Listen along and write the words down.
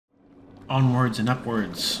Onwards and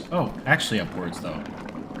upwards. Oh, actually upwards, though.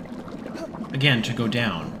 Again, to go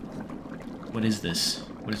down. What is this?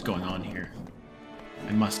 What is going on here?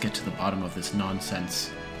 I must get to the bottom of this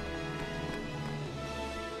nonsense.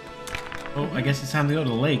 Oh, I guess it's time to go to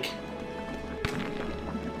the lake.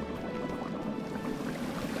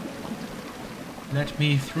 Let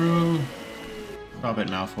me through. Stop it,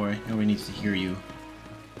 Malfoy. Nobody needs to hear you.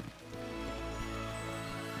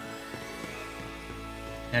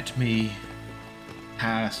 Let me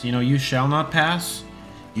pass. You know, you shall not pass.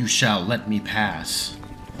 You shall let me pass.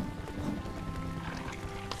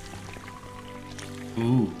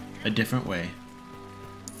 Ooh, a different way.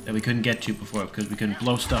 That we couldn't get to before because we couldn't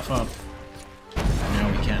blow stuff up. Now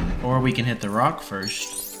we can. Or we can hit the rock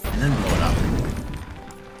first and then blow it up.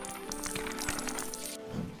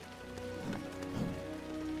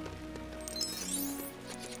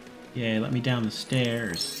 Yay, let me down the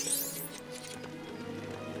stairs.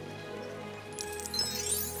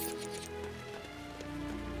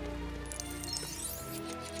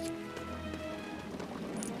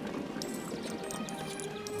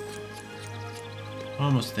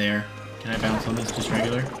 Almost there. Can I bounce on this just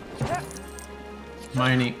regular?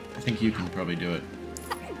 Hermione, I think you can probably do it.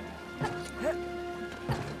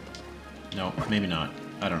 No, maybe not.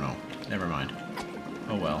 I don't know. Never mind.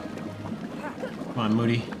 Oh well. Come on,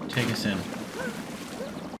 Moody. Take us in.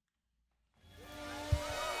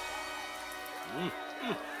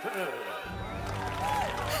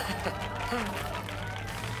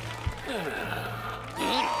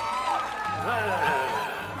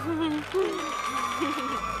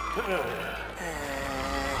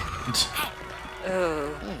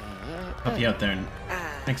 Help you out there.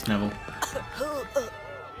 Thanks, Neville.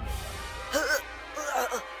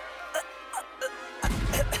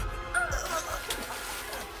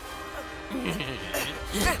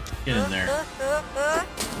 Get in there.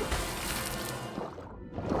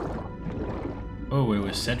 Oh, we're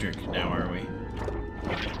with Cedric now, are we?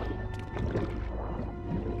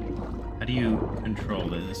 How do you control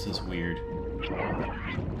this? This is weird.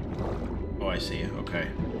 Oh, I see. Okay.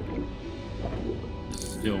 This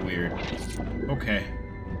is still weird. Okay.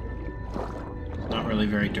 Not really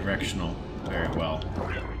very directional. Very well.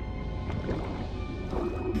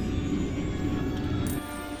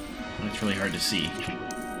 It's really hard to see.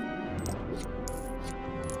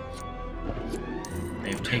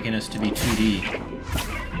 They've taken us to be 2D.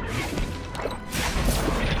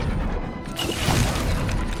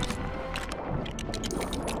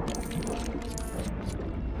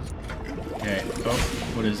 Okay. Oh,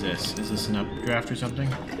 what is this? Is this an updraft or something?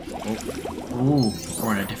 Oh. Ooh, we're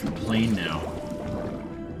on a different plane now.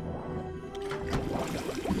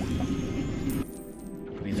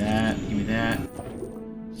 Give me that. Give me that.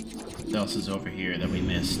 What else is over here that we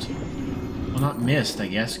missed? Well, not missed, I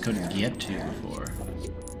guess. Couldn't get to before.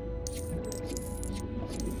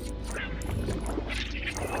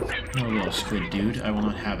 No, little squid dude. I will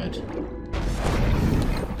not have it.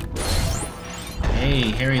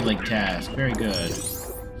 Hey, hairy leg task. Very good.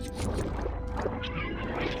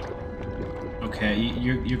 Okay,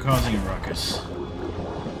 you're causing a ruckus.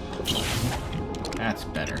 That's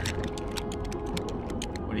better.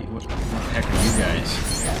 What the heck are you guys?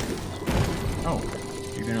 Oh,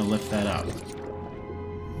 you're gonna lift that up.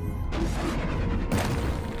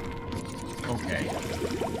 Okay.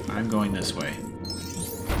 I'm going this way.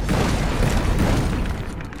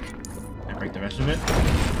 Can I break the rest of it?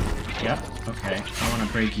 Yep. Okay. I want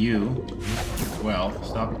to break you. Well,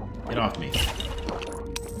 stop. Get off me.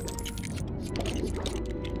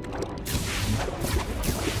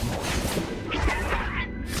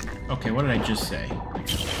 Okay, what did I just say?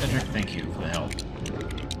 Cedric, thank you for the help.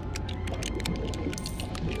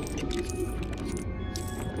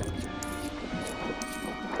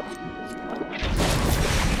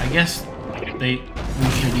 I guess we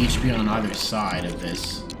should each be on either side of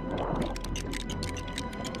this.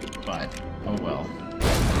 But, oh well.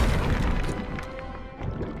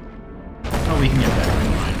 Oh, we can get better,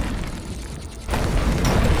 never mind.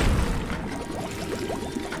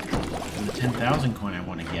 The 10,000 coin I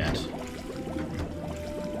want to get.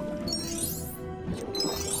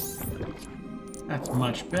 That's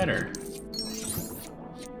much better.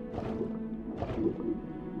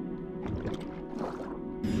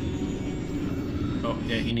 Oh,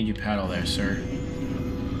 yeah, you need your paddle there, sir.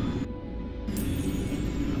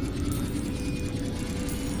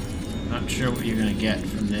 Not sure what you're gonna get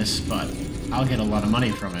from this, but I'll get a lot of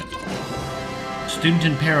money from it. Student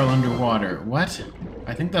in peril underwater. What?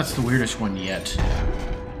 I think that's the weirdest one yet.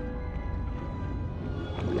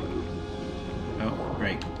 Oh,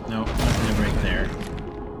 break. No, nothing to break there.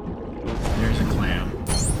 Oh, there's a clam.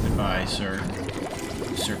 Goodbye. die, sir.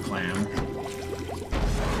 Sir Clam.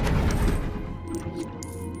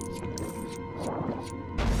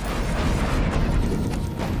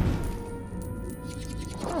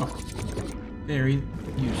 Oh. Very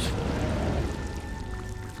useful.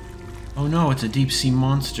 Oh no, it's a deep sea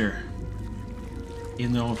monster.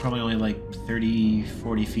 Even though we're probably only like 30,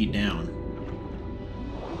 40 feet down.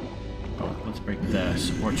 Oh, let's break the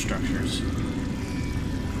support structures.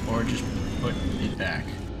 Or just put it back.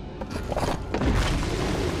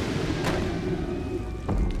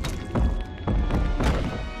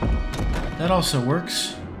 That also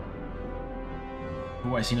works.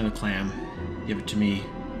 Oh, I see another clam. Give it to me.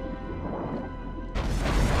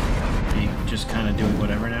 Are you just kind of doing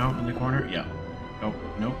whatever now in the corner? Yeah. Oh,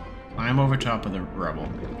 nope. Climb over top of the rubble.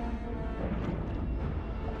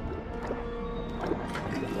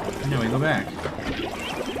 And now we go back.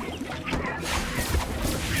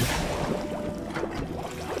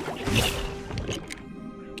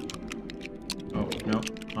 Oh, nope.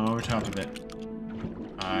 I'm over top of it.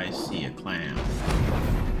 I see a clam.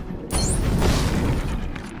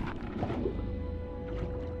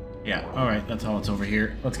 Yeah, alright, that's all it's over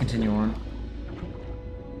here. Let's continue on.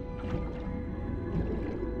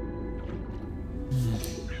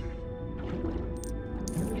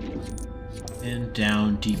 And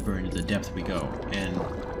down deeper into the depth we go. And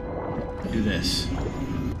do this.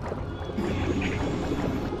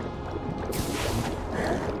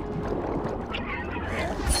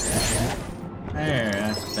 There,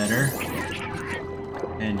 that's better.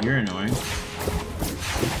 And you're annoying.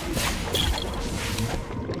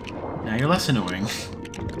 Now you're less annoying.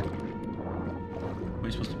 Are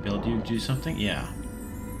we supposed to build you to do something? Yeah.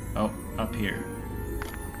 Oh, up here.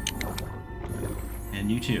 And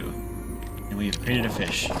you too. And we have created a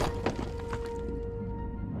fish.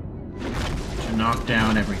 To knock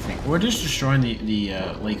down everything. We're just destroying the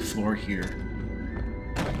lake floor here.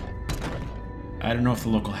 I don't know if the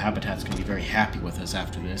local habitat's going to be very happy with us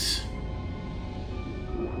after this.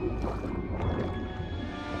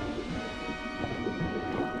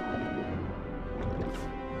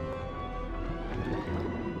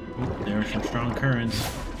 Ooh, there are some strong currents.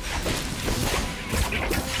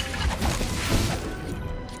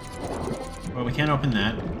 Well, we can't open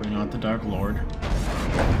that. We're not the Dark Lord.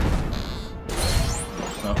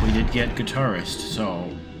 But we did get Guitarist, so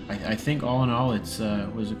I think all in all it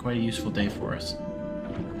was quite a useful day for us.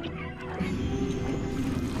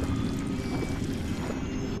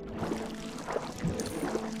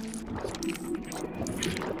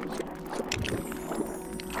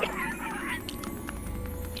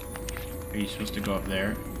 Are you supposed to go up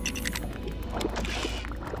there?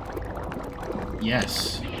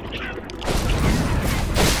 Yes.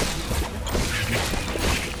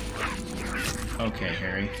 Okay,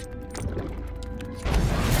 Harry.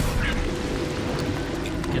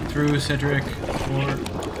 Get through, Cedric. Or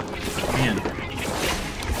in.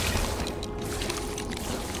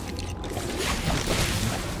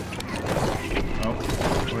 Oh,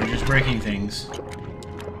 we're just breaking things.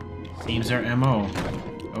 Seems our MO.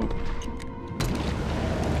 Oh.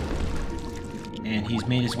 And he's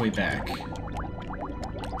made his way back.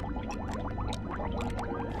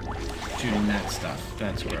 Shooting that stuff.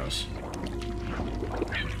 That's gross.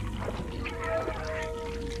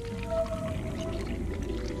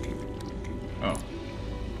 Oh.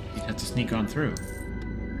 He'd have to sneak on through.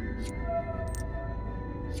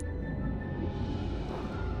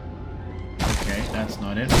 Okay, that's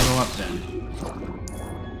not it. We'll go up then.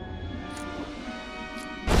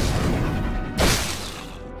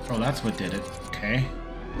 Oh, that's what did it. Okay.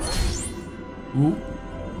 Ooh.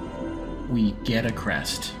 We get a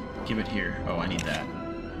crest. Give it here. Oh, I need that.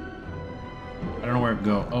 I don't know where it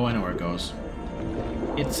goes. Oh, I know where it goes.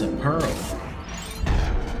 It's a pearl.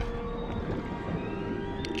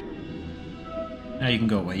 Now you can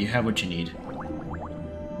go away. You have what you need.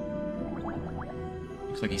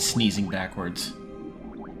 Looks like he's sneezing backwards.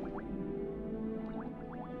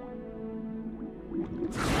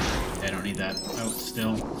 I don't need that. Oh,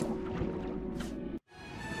 still.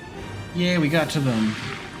 Yay, we got to them.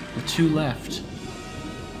 With 2 left.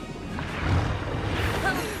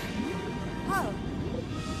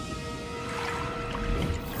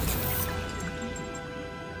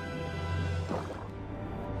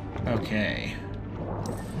 Okay.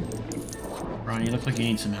 Ron, you look like you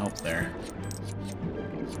need some help there.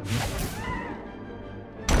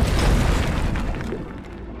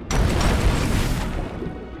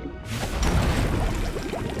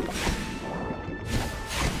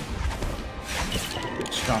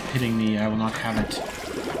 Stop hitting me, I will not have it.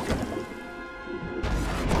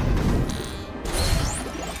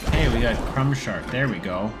 Hey, we we got Crumb Shark. There we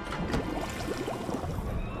go.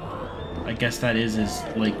 I guess that is his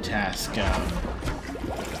lake task. Get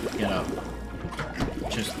up.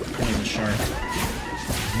 Just play the shark.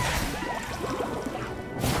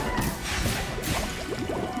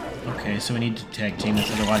 Okay, so we need to tag team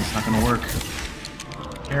this, otherwise it's not gonna work.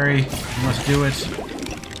 Harry, you must do it.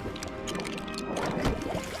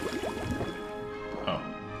 Oh.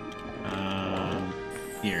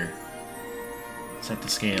 Here. Set the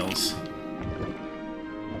scales.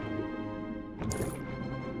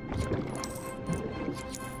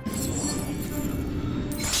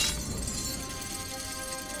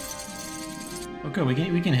 Oh, good.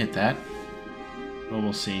 We can hit that. Well,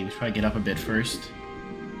 we'll see. We should probably get up a bit first.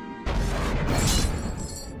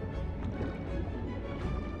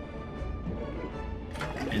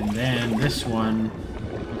 And then this one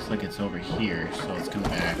looks like it's over here, so let's come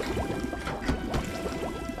back.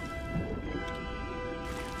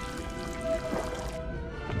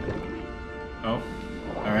 Oh,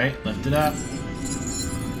 alright, lift it up.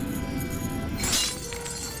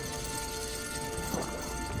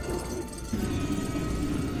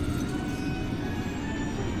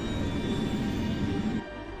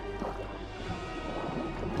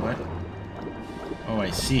 What? Oh,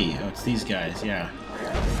 I see. Oh, it's these guys, yeah.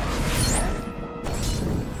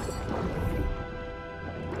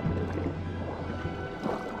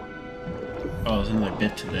 Oh, there's another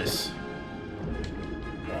bit to this.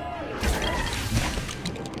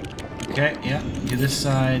 Okay, yeah, do this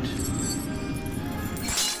side.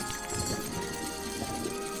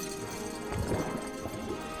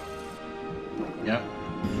 Yep.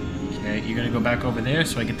 Okay, you're gonna go back over there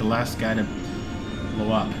so I get the last guy to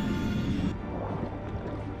blow up.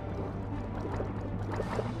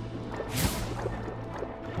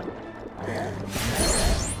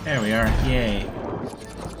 There we are, yay.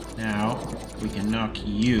 Now, we can knock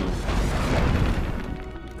you.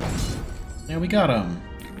 Yeah, we got him.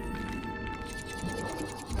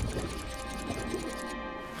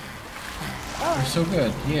 We're so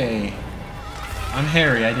good, yay. I'm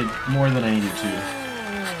Harry, I did more than I needed to.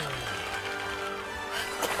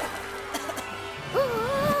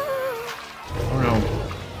 Oh no.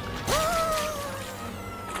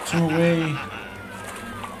 Go away.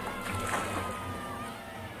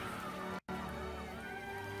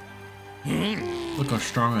 Look how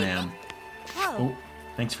strong I am. Oh,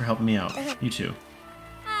 thanks for helping me out. You too.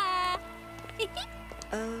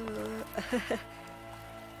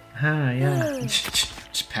 Yeah.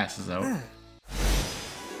 Just passes out.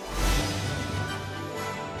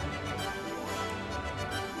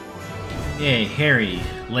 Yay, Harry,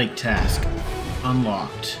 Lake Task.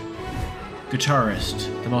 Unlocked.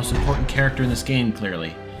 Guitarist, the most important character in this game,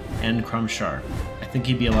 clearly. And Crumb Shark. I think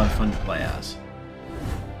he'd be a lot of fun to play as.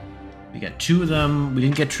 We got 2 of them. We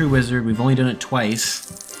didn't get True Wizard. We've only done it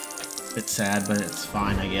twice. Bit sad, but it's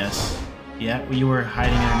fine, I guess. Yeah, you were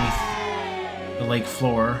hiding underneath the lake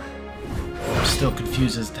floor. I'm still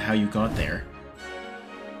confused as to how you got there.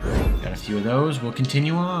 Got a few of those. We'll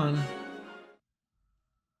continue on.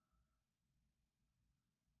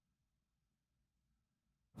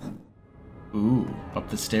 Ooh, up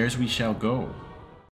the stairs we shall go.